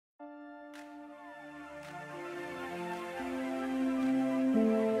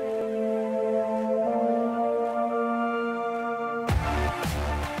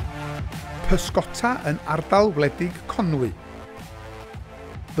Pysgota yn Ardal Wledig Conwy.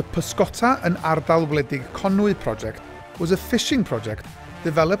 The Pysgota yn Ardal Wledig Conwy project was a fishing project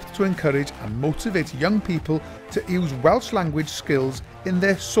developed to encourage and motivate young people to use Welsh language skills in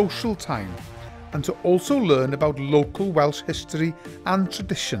their social time and to also learn about local Welsh history and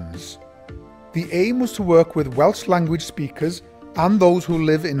traditions. The aim was to work with Welsh language speakers and those who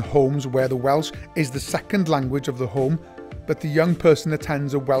live in homes where the Welsh is the second language of the home, but the young person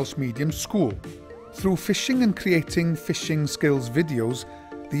attends a Welsh medium school. Through fishing and creating fishing skills videos,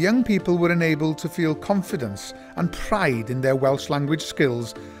 the young people were enabled to feel confidence and pride in their Welsh language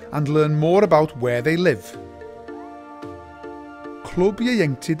skills and learn more about where they live. Clwb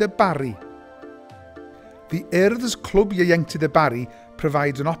Ieuenctid y Bari. The Urdd's Clwb Ieuenctid y Bari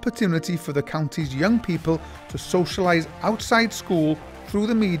provides an opportunity for the county's young people to socialise outside school through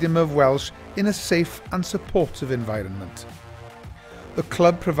the medium of Welsh in a safe and supportive environment. The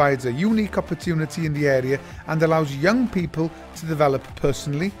club provides a unique opportunity in the area and allows young people to develop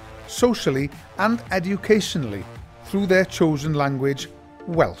personally, socially and educationally through their chosen language,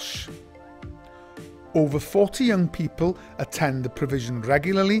 Welsh. Over 40 young people attend the provision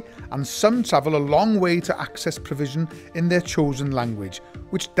regularly and some travel a long way to access provision in their chosen language,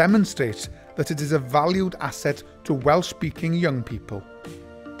 which demonstrates that it is a valued asset to Welsh-speaking young people.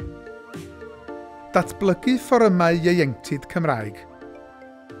 Datblygu fforymau ieuenctid Cymraeg.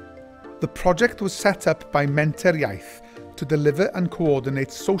 The project was set up by Menter Iaith to deliver and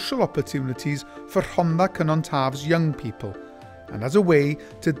coordinate social opportunities for Rhondda Cynon Taf's young people, and as a way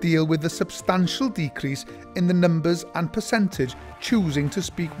to deal with the substantial decrease in the numbers and percentage choosing to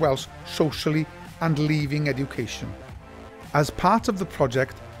speak Welsh socially and leaving education. As part of the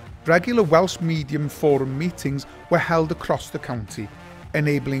project, regular Welsh medium forum meetings were held across the county,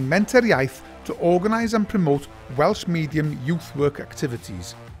 enabling Menter Iaith to organise and promote Welsh medium youth work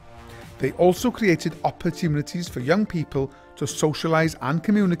activities. They also created opportunities for young people to socialise and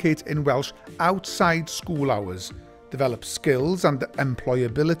communicate in Welsh outside school hours, develop skills and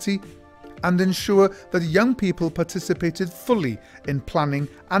employability, and ensure that young people participated fully in planning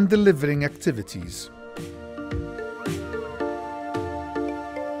and delivering activities.